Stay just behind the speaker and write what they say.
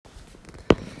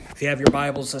If you have your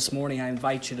Bibles this morning, I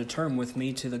invite you to turn with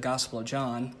me to the Gospel of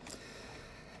John.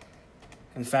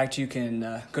 In fact, you can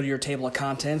go to your table of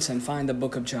contents and find the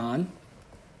book of John.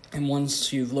 And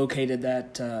once you've located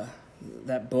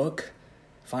that book,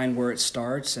 find where it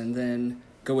starts, and then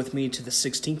go with me to the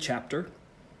 16th chapter.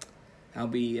 I'll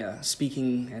be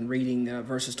speaking and reading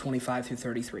verses 25 through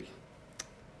 33.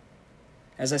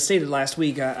 As I stated last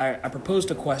week, I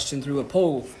proposed a question through a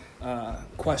poll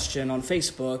question on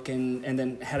Facebook and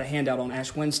then had a handout on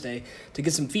Ash Wednesday to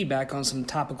get some feedback on some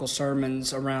topical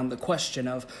sermons around the question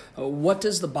of what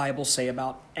does the Bible say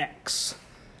about X?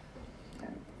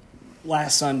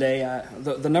 Last Sunday,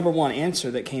 the number one answer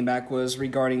that came back was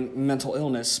regarding mental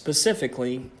illness,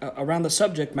 specifically around the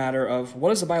subject matter of what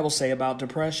does the Bible say about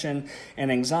depression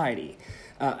and anxiety.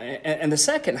 And the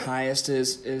second highest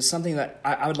is something that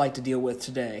I would like to deal with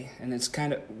today, and it's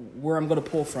kind of where I'm going to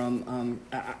pull from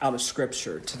out of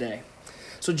Scripture today.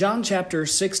 So John chapter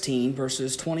 16,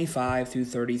 verses 25 through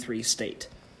 33 state.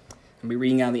 I'll be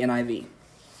reading out of the NIV.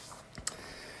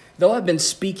 Though I've been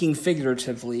speaking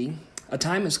figuratively, a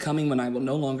time is coming when I will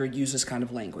no longer use this kind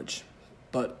of language,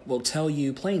 but will tell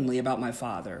you plainly about my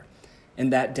Father. In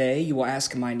that day you will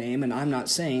ask in my name, and I'm not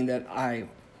saying that I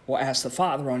will ask the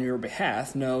Father on your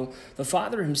behalf. No, the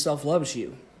Father himself loves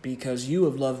you, because you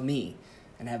have loved me,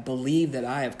 and have believed that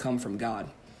I have come from God.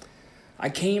 I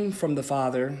came from the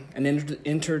Father and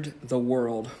entered the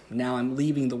world. Now I'm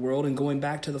leaving the world and going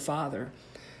back to the Father.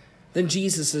 Then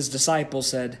Jesus' disciples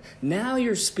said, "Now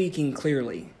you're speaking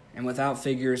clearly, and without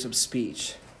figures of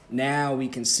speech. Now we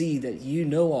can see that you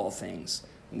know all things,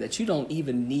 and that you don't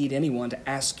even need anyone to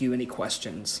ask you any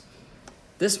questions.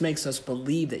 This makes us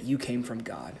believe that you came from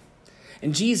God."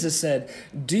 And Jesus said,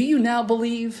 "Do you now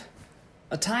believe?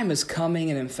 A time is coming,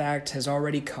 and in fact has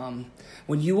already come,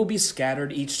 when you will be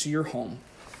scattered each to your home,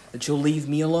 that you'll leave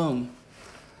me alone.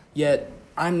 Yet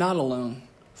I'm not alone,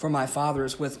 for my Father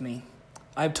is with me.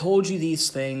 I've told you these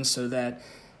things so that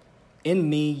in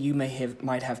me you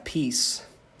might have peace.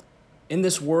 In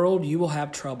this world you will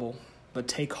have trouble, but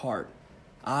take heart.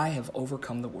 I have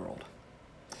overcome the world."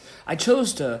 I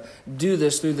chose to do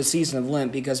this through the season of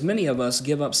Lent because many of us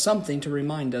give up something to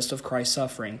remind us of Christ's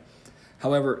suffering.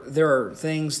 However, there are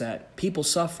things that people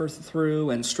suffer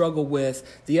through and struggle with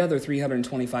the other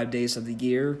 325 days of the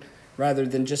year, rather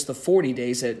than just the 40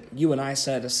 days that you and I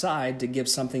set aside to give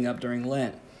something up during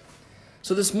Lent.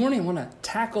 So this morning I want to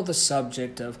tackle the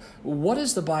subject of what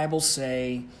does the Bible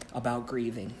say about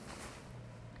grieving?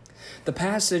 The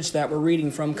passage that we're reading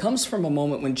from comes from a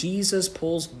moment when Jesus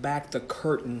pulls back the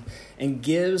curtain and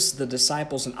gives the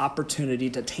disciples an opportunity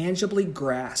to tangibly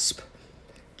grasp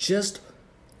just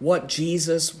what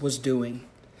Jesus was doing.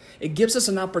 It gives us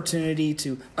an opportunity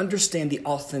to understand the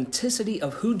authenticity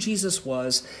of who Jesus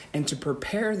was and to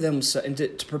prepare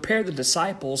the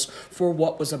disciples for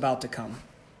what was about to come.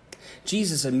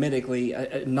 Jesus admittedly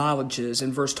acknowledges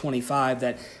in verse 25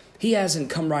 that he hasn't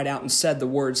come right out and said the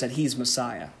words that he's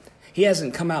Messiah. He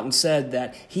hasn't come out and said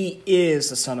that he is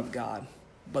the Son of God,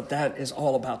 but that is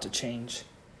all about to change.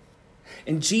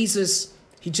 And Jesus,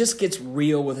 he just gets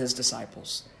real with his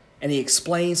disciples, and he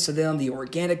explains to them the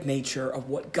organic nature of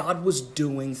what God was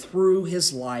doing through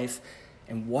his life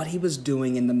and what he was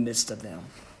doing in the midst of them.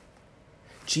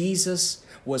 Jesus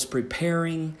was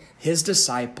preparing his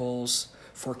disciples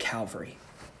for Calvary.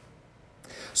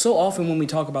 So often when we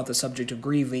talk about the subject of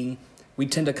grieving, we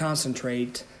tend to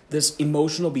concentrate this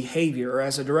emotional behavior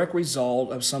as a direct result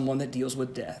of someone that deals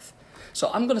with death. So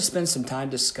I'm going to spend some time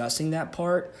discussing that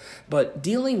part, but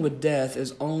dealing with death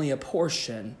is only a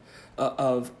portion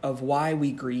of why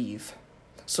we grieve.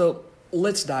 So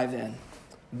let's dive in.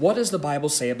 What does the Bible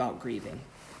say about grieving?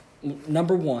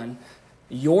 Number one,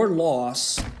 your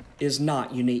loss is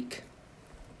not unique.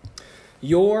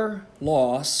 Your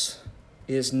loss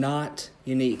is not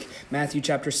unique. Matthew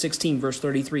chapter 16, verse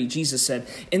 33, Jesus said,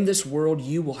 "In this world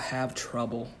you will have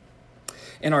trouble."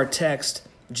 In our text,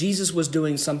 Jesus was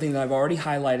doing something that I've already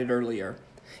highlighted earlier.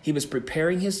 He was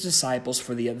preparing his disciples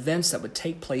for the events that would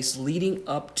take place leading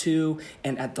up to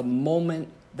and at the moment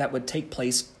that would take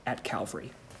place at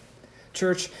Calvary.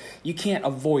 Church, you can't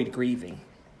avoid grieving,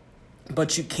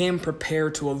 but you can prepare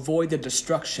to avoid the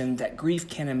destruction that grief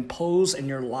can impose in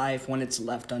your life when it's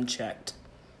left unchecked.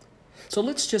 So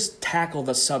let's just tackle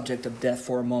the subject of death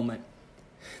for a moment.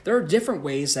 There are different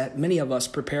ways that many of us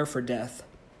prepare for death.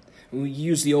 We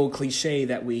use the old cliche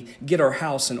that we get our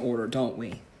house in order, don't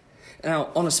we? Now,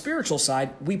 on a spiritual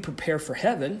side, we prepare for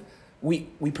heaven. We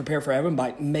prepare for heaven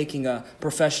by making a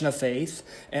profession of faith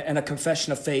and a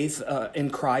confession of faith in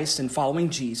Christ and following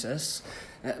Jesus.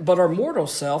 But our mortal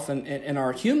self and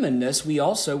our humanness, we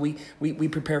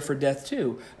prepare for death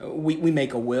too. We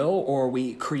make a will, or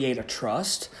we create a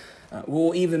trust.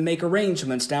 We'll even make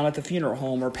arrangements down at the funeral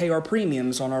home or pay our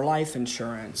premiums on our life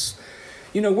insurance.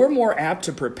 We're more apt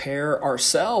to prepare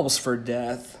ourselves for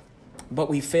death, but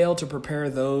we fail to prepare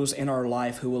those in our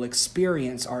life who will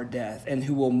experience our death and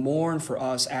who will mourn for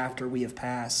us after we have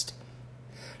passed.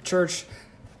 Church,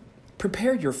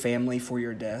 prepare your family for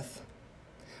your death.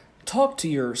 Talk to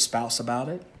your spouse about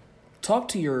it. Talk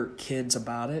to your kids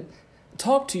about it.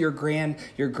 Talk to your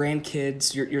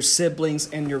grandkids, your siblings,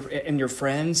 and your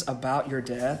friends about your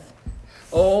death.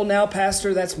 Oh, now,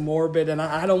 Pastor, that's morbid, and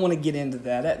I don't want to get into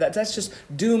that. That's just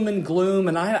doom and gloom,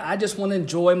 and I just want to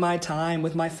enjoy my time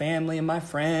with my family and my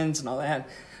friends and all that.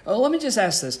 Oh, let me just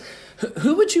ask this.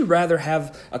 Who would you rather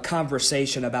have a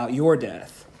conversation about your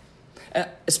death?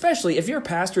 Especially if your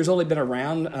pastor's only been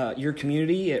around your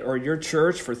community or your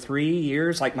church for 3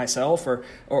 years, like myself,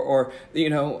 or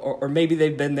maybe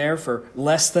they've been there for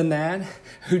less than that,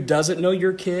 who doesn't know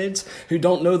your kids, who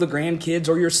don't know the grandkids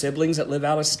or your siblings that live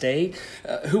out of state,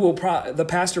 the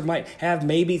pastor might have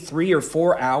maybe 3 or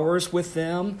 4 hours with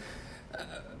them.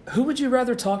 Who would you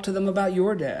rather talk to them about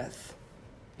your death?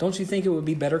 Don't you think it would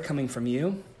be better coming from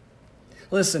you?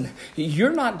 Listen,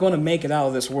 you're not going to make it out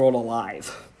of this world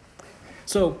alive.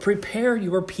 So prepare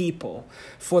your people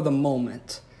for the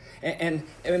moment. And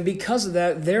because of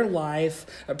that, their life,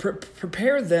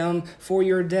 prepare them for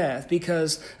your death,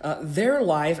 because their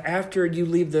life after you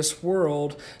leave this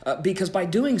world, because by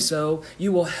doing so,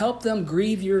 you will help them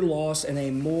grieve your loss in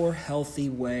a more healthy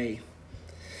way.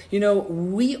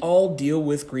 We all deal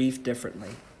with grief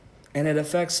differently, and it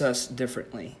affects us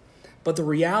differently. But the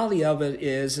reality of it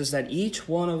is that each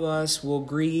one of us will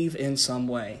grieve in some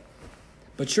way.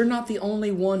 But you're not the only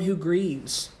one who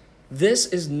grieves. This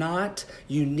is not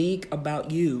unique about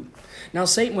you. Now,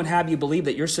 Satan would have you believe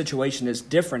that your situation is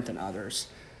different than others.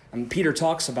 Peter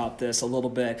talks about this a little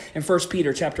bit. In 1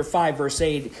 Peter chapter 5, verse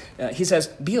 8, he says,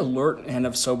 "Be alert and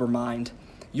of sober mind.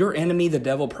 Your enemy, the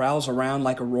devil, prowls around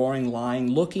like a roaring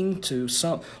lion, looking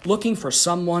for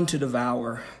someone to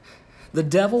devour." The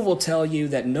devil will tell you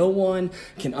that no one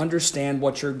can understand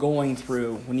what you're going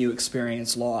through when you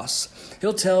experience loss.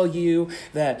 He'll tell you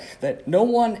that no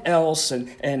one else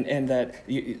and that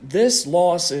this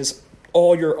loss is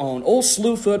all your own. Old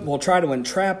Slewfoot will try to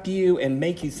entrap you and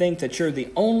make you think that you're the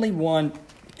only one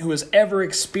who has ever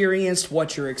experienced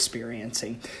what you're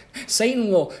experiencing.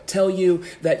 Satan will tell you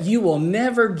that you will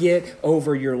never get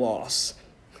over your loss.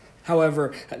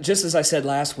 However, just as I said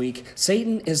last week,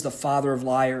 Satan is the father of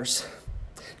liars.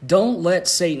 Don't let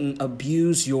Satan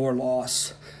abuse your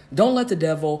loss. Don't let the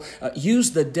devil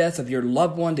use the death of your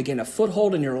loved one to gain a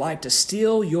foothold in your life, to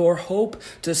steal your hope,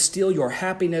 to steal your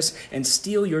happiness, and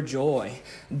steal your joy.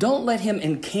 Don't let him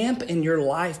encamp in your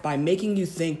life by making you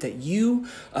think that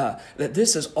that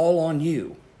this is all on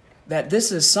you, that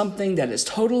this is something that is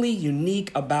totally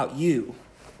unique about you.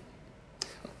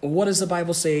 What does the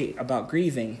Bible say about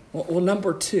grieving? Well,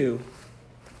 number 2,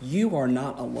 you are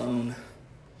not alone.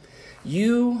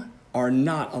 You are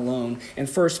not alone. In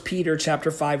 1 Peter chapter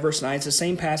 5, verse 9, it's the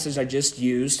same passage I just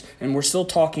used, and we're still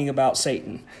talking about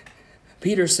Satan.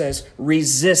 Peter says,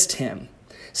 "Resist him,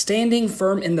 standing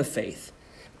firm in the faith,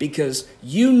 because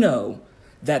you know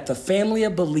that the family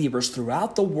of believers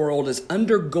throughout the world is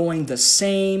undergoing the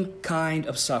same kind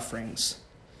of sufferings."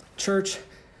 Church,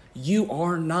 you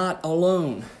are not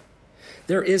alone.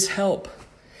 There is help.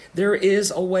 There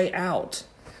is a way out.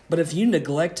 But if you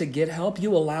neglect to get help,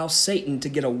 you allow Satan to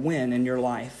get a win in your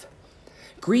life.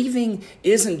 Grieving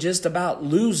isn't just about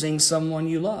losing someone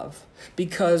you love,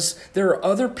 because there are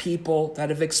other people that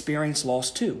have experienced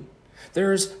loss too.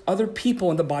 There's other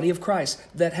people in the body of Christ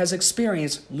that has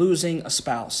experienced losing a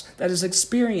spouse, that has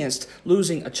experienced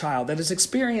losing a child, that has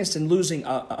experienced in losing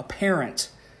a parent.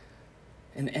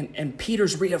 And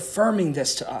Peter's reaffirming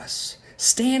this to us.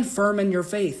 Stand firm in your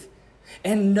faith.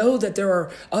 And know that there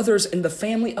are others in the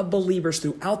family of believers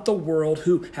throughout the world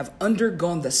who have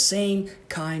undergone the same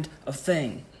kind of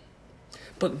thing.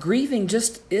 But grieving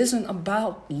just isn't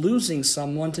about losing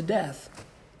someone to death.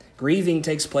 Grieving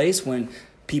takes place when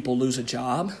people lose a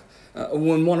job,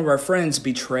 when one of our friends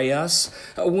betray us,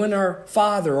 when our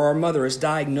father or our mother is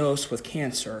diagnosed with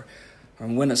cancer, or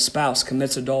when a spouse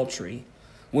commits adultery,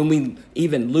 when we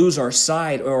even lose our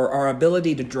sight or our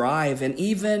ability to drive, and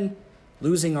even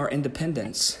losing our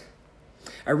independence.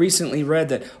 I recently read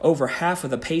that over half of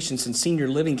the patients in senior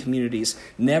living communities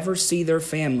never see their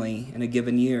family in a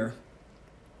given year.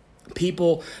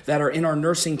 People that are in our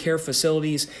nursing care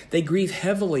facilities, they grieve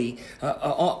heavily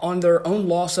on their own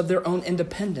loss of their own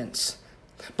independence.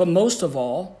 But most of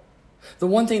all, The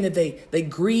one thing that they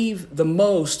grieve the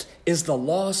most is the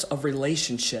loss of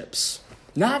relationships,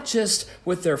 not just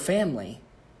with their family,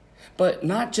 but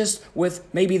not just with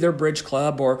maybe their bridge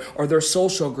club or their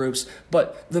social groups,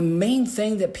 but the main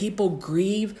thing that people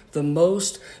grieve the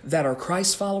most that are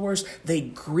Christ followers, they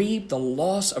grieve the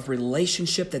loss of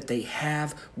relationship that they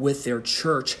have with their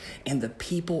church and the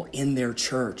people in their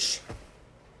church.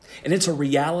 And it's a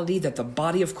reality that the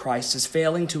body of Christ is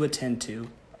failing to attend to.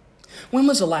 When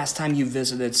was the last time you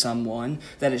visited someone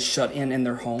that is shut in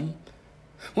their home?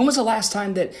 When was the last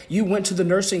time that you went to the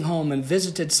nursing home and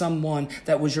visited someone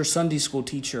that was your Sunday school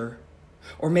teacher?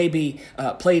 Or maybe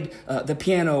played the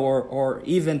piano or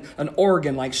even an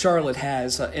organ like Charlotte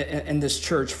has in this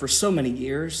church for so many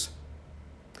years?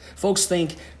 Folks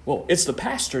think, well, it's the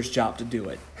pastor's job to do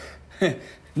it.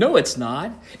 No, it's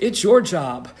not. It's your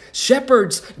job.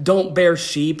 Shepherds don't bear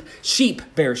sheep. Sheep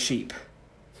bear sheep.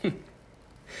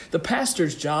 The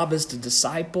pastor's job is to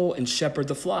disciple and shepherd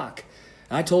the flock.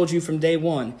 I told you from day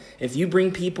one, if you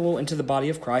bring people into the body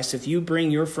of Christ, if you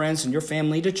bring your friends and your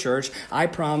family to church, I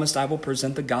promised I will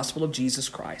present the gospel of Jesus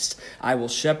Christ. I will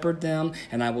shepherd them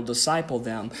and I will disciple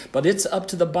them. But it's up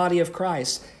to the body of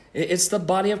Christ. It's the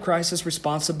body of Christ's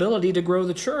responsibility to grow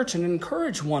the church and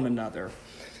encourage one another.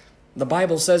 The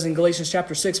Bible says in Galatians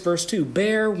chapter 6, verse 2,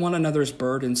 bear one another's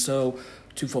burdens so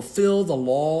to fulfill the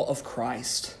law of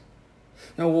Christ.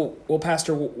 Now, well,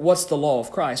 Pastor, what's the law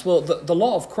of Christ? Well, the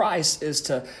law of Christ is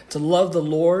to love the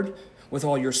Lord with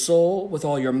all your soul, with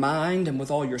all your mind, and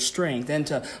with all your strength, and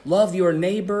to love your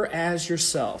neighbor as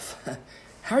yourself.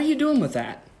 How are you doing with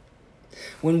that?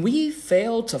 When we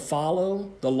fail to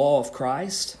follow the law of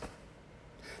Christ,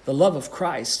 the love of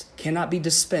Christ cannot be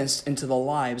dispensed into the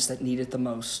lives that need it the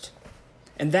most.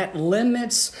 And that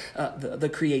limits the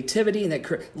creativity, and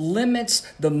that limits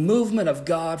the movement of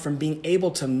God from being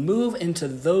able to move into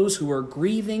those who are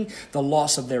grieving the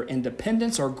loss of their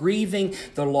independence, or grieving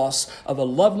the loss of a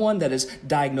loved one that is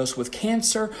diagnosed with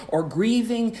cancer, or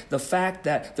grieving the fact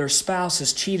that their spouse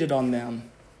has cheated on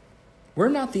them. We're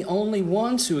not the only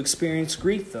ones who experience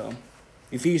grief, though.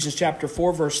 Ephesians chapter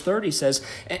 4, verse 30 says,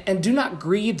 and do not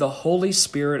grieve the Holy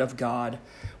Spirit of God,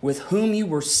 with whom you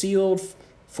were sealed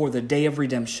for the day of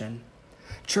redemption.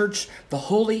 Church, the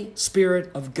Holy Spirit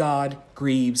of God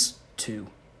grieves too.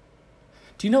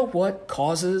 Do you know what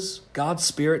causes God's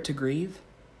Spirit to grieve?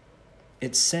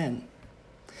 It's sin.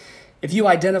 If you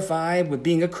identify with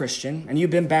being a Christian and you've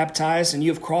been baptized and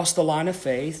you've crossed the line of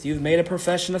faith, you've made a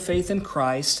profession of faith in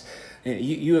Christ,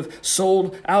 you have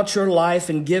sold out your life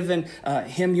and given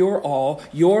Him your all,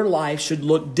 your life should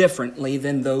look differently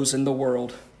than those in the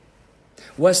world.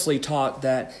 Wesley taught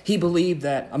that he believed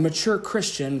that a mature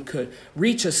Christian could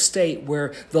reach a state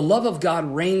where the love of God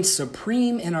reigns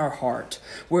supreme in our heart,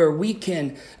 where we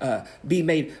can be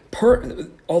made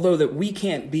although that we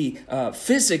can't be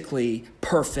physically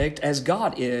perfect as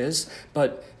God is,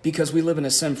 but because we live in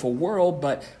a sinful world,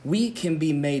 but we can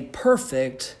be made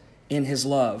perfect in His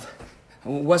love.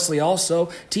 Wesley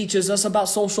also teaches us about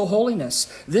social holiness.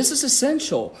 This is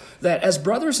essential, that as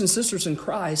brothers and sisters in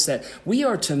Christ, that we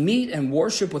are to meet and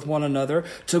worship with one another,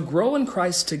 to grow in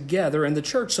Christ together in the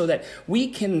church, so that we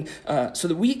can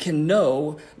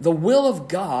know the will of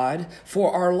God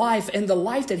for our life and the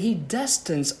life that He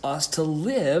destines us to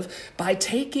live by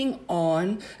taking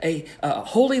on a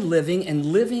holy living and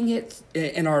living it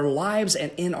in our lives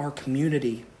and in our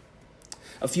community.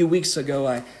 A few weeks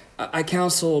ago, I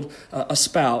counseled a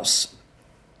spouse,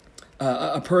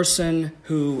 a person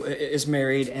who is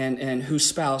married and whose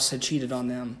spouse had cheated on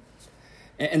them.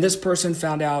 And this person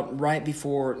found out right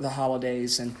before the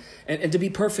holidays. And to be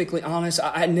perfectly honest,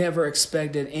 I never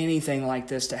expected anything like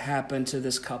this to happen to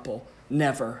this couple.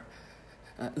 Never.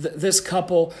 This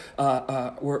couple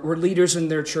were leaders in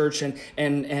their church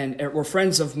and were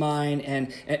friends of mine,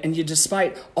 and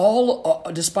despite all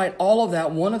of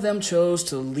that, one of them chose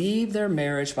to leave their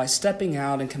marriage by stepping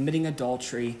out and committing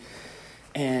adultery,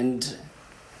 and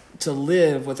to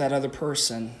live with that other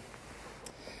person.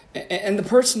 And the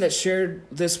person that shared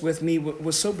this with me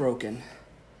was so broken,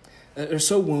 they're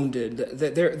so wounded,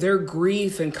 that their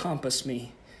grief encompassed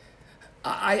me.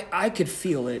 I could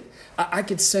feel it. I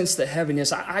could sense the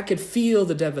heaviness. I could feel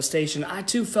the devastation. I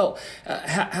too felt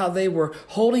how they were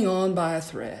holding on by a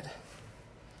thread.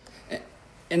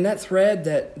 And that thread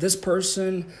that this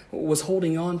person was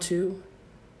holding on to,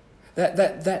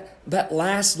 that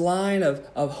last line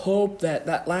of hope,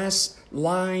 that last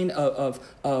line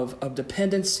of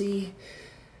dependency,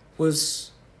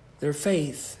 was their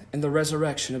faith in the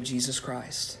resurrection of Jesus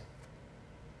Christ.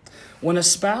 When a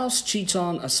spouse cheats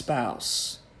on a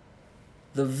spouse,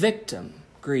 the victim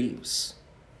grieves.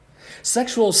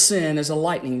 Sexual sin is a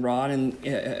lightning rod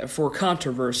for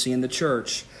controversy in the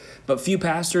church, but few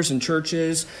pastors and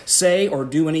churches say or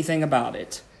do anything about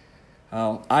it.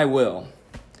 I will.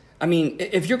 I mean,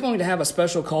 if you're going to have a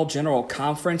special called general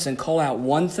conference and call out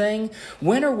one thing,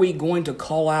 when are we going to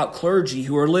call out clergy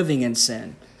who are living in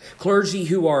sin? Clergy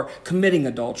who are committing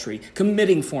adultery,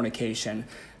 committing fornication,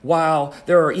 while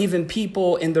there are even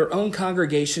people in their own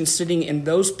congregation sitting in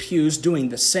those pews doing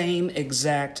the same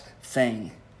exact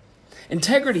thing.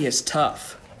 Integrity is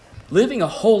tough. Living a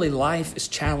holy life is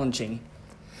challenging.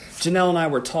 Janelle and I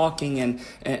were talking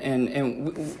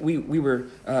and we were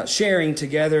sharing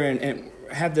together and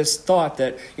had this thought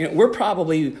that we're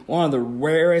probably one of the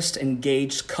rarest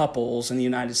engaged couples in the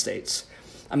United States.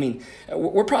 I mean,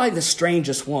 we're probably the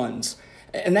strangest ones.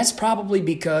 And that's probably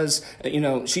because,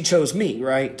 she chose me,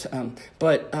 right?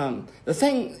 But the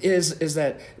thing is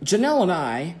that Janelle and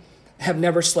I have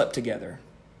never slept together.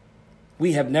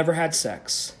 We have never had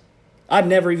sex. I've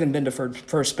never even been to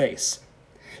first base.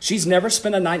 She's never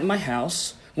spent a night in my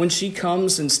house. When she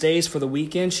comes and stays for the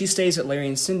weekend, she stays at Larry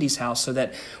and Cindy's house so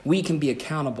that we can be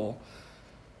accountable.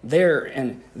 They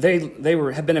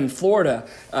have been in Florida,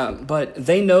 but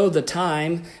they know the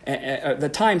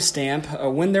time stamp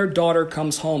when their daughter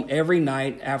comes home every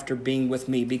night after being with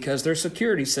me because their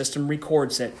security system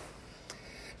records it.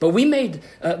 But we made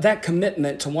that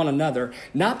commitment to one another,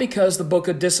 not because the book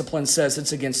of discipline says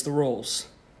it's against the rules,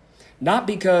 not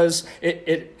because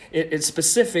it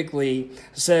specifically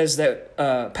says that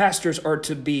pastors are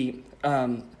to be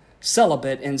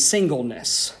celibate in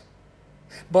singleness.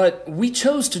 But we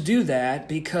chose to do that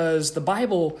because the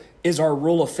Bible is our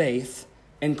rule of faith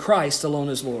and Christ alone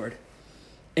is Lord.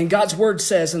 And God's word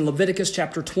says in Leviticus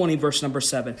chapter 20, verse number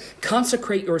 7,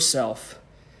 consecrate yourself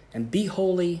and be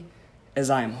holy as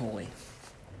I am holy.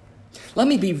 Let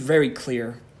me be very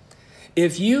clear.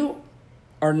 If you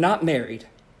are not married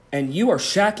and you are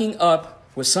shacking up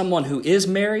with someone who is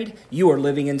married, you are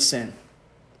living in sin.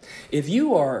 If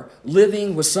you are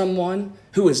living with someone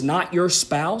who is not your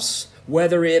spouse,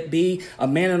 whether it be a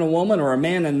man and a woman or a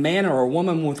man and man or a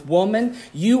woman with woman,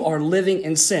 you are living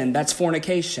in sin. That's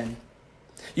fornication.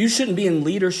 You shouldn't be in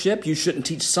leadership. You shouldn't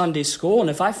teach Sunday school. And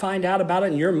if I find out about it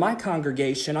and you're in my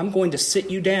congregation, I'm going to sit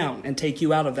you down and take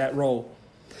you out of that role.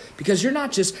 Because you're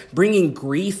not just bringing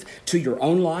grief to your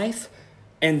own life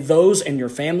and those in your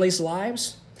family's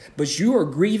lives, but you are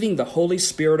grieving the Holy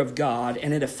Spirit of God,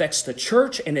 and it affects the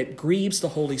church and it grieves the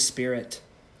Holy Spirit.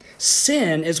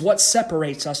 Sin is what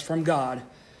separates us from God.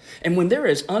 And when there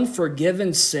is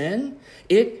unforgiven sin,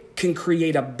 it can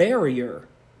create a barrier,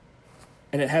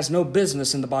 and it has no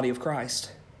business in the body of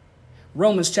Christ.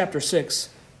 Romans chapter 6,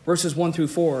 verses 1 through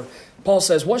 4, Paul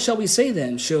says, what shall we say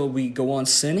then? Shall we go on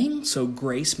sinning so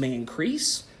grace may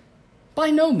increase?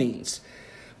 By no means.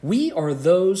 We are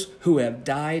those who have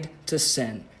died to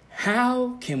sin.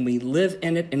 How can we live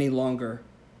in it any longer?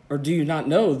 Or do you not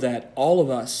know that all of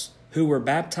us who were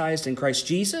baptized in Christ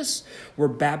Jesus were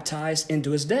baptized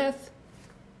into his death?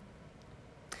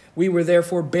 We were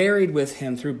therefore buried with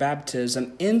him through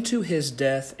baptism into his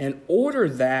death, in order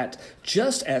that,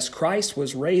 just as Christ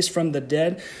was raised from the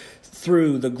dead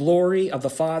through the glory of the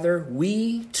Father,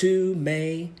 we too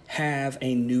may have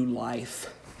a new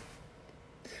life.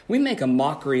 We make a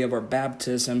mockery of our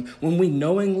baptism when we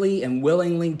knowingly and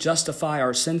willingly justify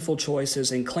our sinful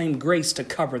choices and claim grace to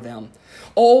cover them.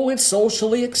 Oh, it's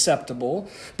socially acceptable,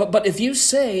 but if you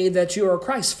say that you're a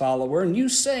Christ follower and you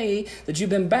say that you've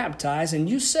been baptized and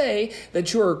you say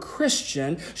that you're a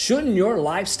Christian, shouldn't your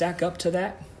life stack up to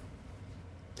that?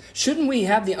 Shouldn't we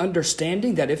have the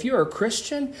understanding that if you're a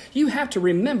Christian, you have to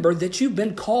remember that you've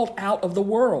been called out of the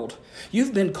world.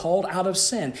 You've been called out of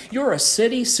sin. You're a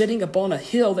city sitting upon a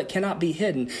hill that cannot be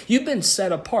hidden. You've been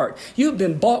set apart. You've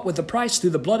been bought with a price through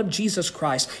the blood of Jesus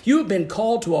Christ. You have been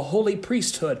called to a holy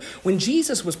priesthood. When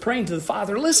Jesus was praying to the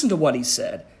Father, listen to what he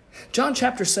said. John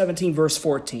chapter 17, verse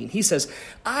 14. He says,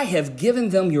 I have given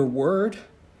them your word,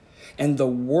 and the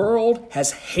world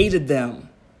has hated them,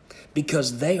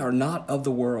 because they are not of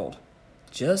the world,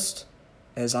 just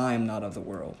as I am not of the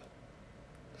world.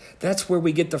 That's where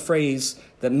we get the phrase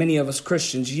that many of us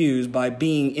Christians use by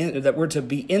that we're to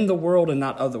be in the world and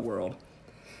not of the world.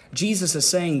 Jesus is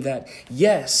saying that,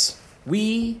 yes,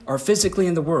 we are physically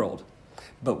in the world,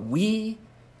 but we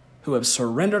who have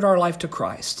surrendered our life to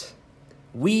Christ,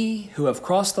 we who have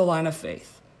crossed the line of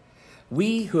faith,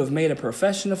 we who have made a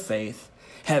profession of faith,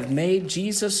 have made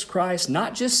Jesus Christ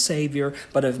not just Savior,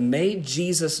 but have made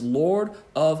Jesus Lord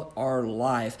of our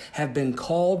life, have been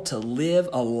called to live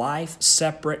a life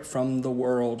separate from the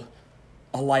world,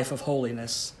 a life of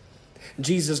holiness.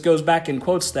 Jesus goes back and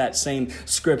quotes that same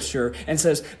scripture and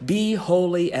says, "Be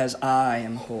holy as I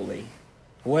am holy."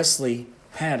 Wesley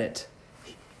had it.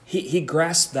 He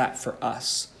grasped that for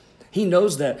us. He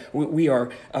knows that we are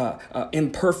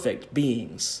imperfect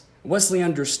beings. Wesley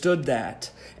understood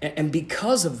that. And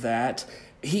because of that,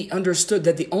 he understood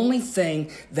that the only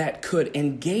thing that could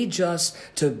engage us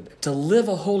to live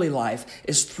a holy life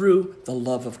is through the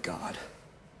love of God.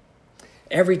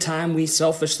 Every time we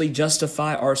selfishly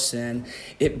justify our sin,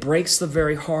 it breaks the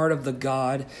very heart of the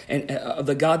God and of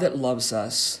the God that loves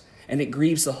us, and it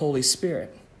grieves the Holy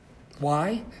Spirit.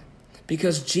 Why?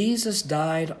 Because Jesus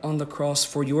died on the cross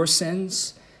for your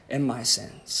sins and my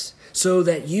sins, so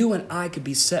that you and I could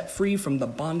be set free from the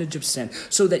bondage of sin,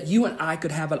 so that you and I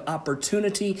could have an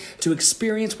opportunity to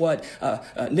experience what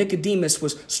Nicodemus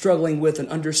was struggling with, an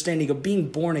understanding of being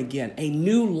born again, a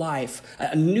new life,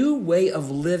 a new way of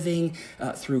living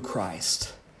through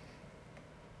Christ.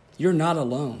 You're not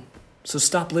alone, so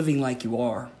stop living like you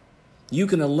are. You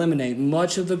can eliminate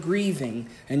much of the grieving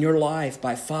in your life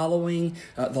by following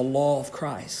the law of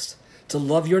Christ, to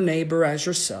love your neighbor as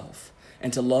yourself,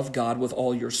 and to love God with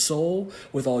all your soul,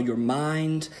 with all your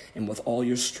mind, and with all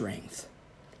your strength.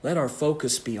 Let our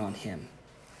focus be on Him.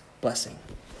 Blessing.